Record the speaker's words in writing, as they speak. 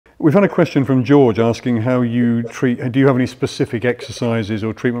We've had a question from George asking how you treat, do you have any specific exercises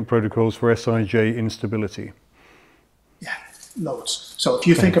or treatment protocols for SIJ instability? Yeah, loads. So if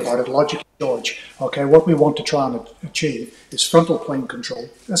you think about it logically, George, okay, what we want to try and achieve is frontal plane control.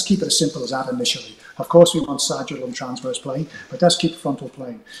 Let's keep it as simple as that initially. Of course, we want sagittal and transverse plane, but let's keep frontal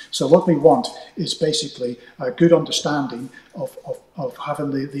plane. So what we want is basically a good understanding of having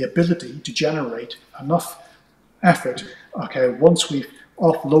the ability to generate enough effort, okay, once we've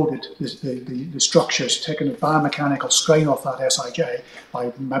offloaded the structures, taking a biomechanical strain off that SIJ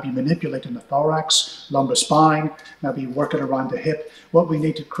by maybe manipulating the thorax, lumbar spine, maybe working around the hip. What we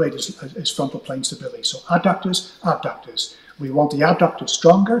need to create is frontal plane stability. So adductors, abductors. We want the abductors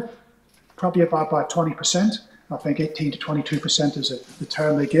stronger, probably about 20%. I think 18 to 22% is the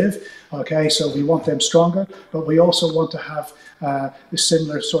term they give. Okay, so we want them stronger, but we also want to have a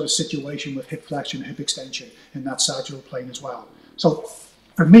similar sort of situation with hip flexion, hip extension in that sagittal plane as well. So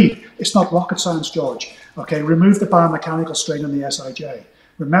for me, it's not rocket science, George. Okay, remove the biomechanical strain on the SIJ.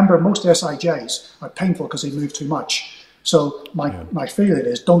 Remember, most SIJs are painful because they move too much. So my feeling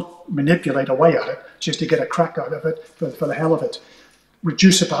is don't manipulate away at it just to get a crack out of it for the hell of it.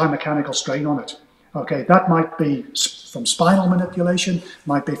 Reduce the biomechanical strain on it. Okay, that might be from spinal manipulation,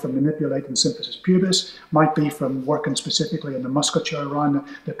 might be from manipulating symphysis pubis, might be from working specifically in the musculature around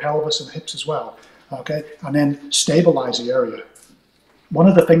the pelvis and hips as well. Okay, and then stabilize the area. One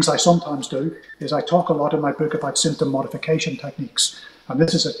of the things I sometimes do is I talk a lot in my book about symptom modification techniques. And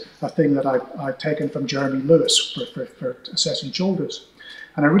this is a thing that I've taken from Jeremy Lewis for assessing shoulders.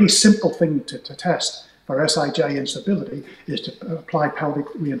 And a really simple thing to test for SIJ instability is to apply pelvic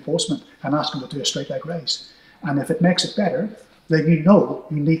reinforcement and ask them to do a straight leg raise. And if it makes it better, then you know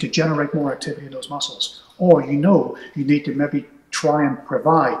you need to generate more activity in those muscles. Or you know you need to maybe try and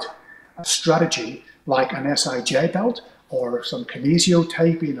provide a strategy like an SIJ belt or some kinesio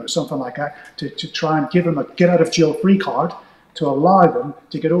taping or something like that to try and give them a get out of jail free card to allow them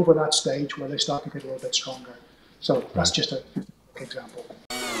to get over that stage where they start to get a little bit stronger. So that's just an example.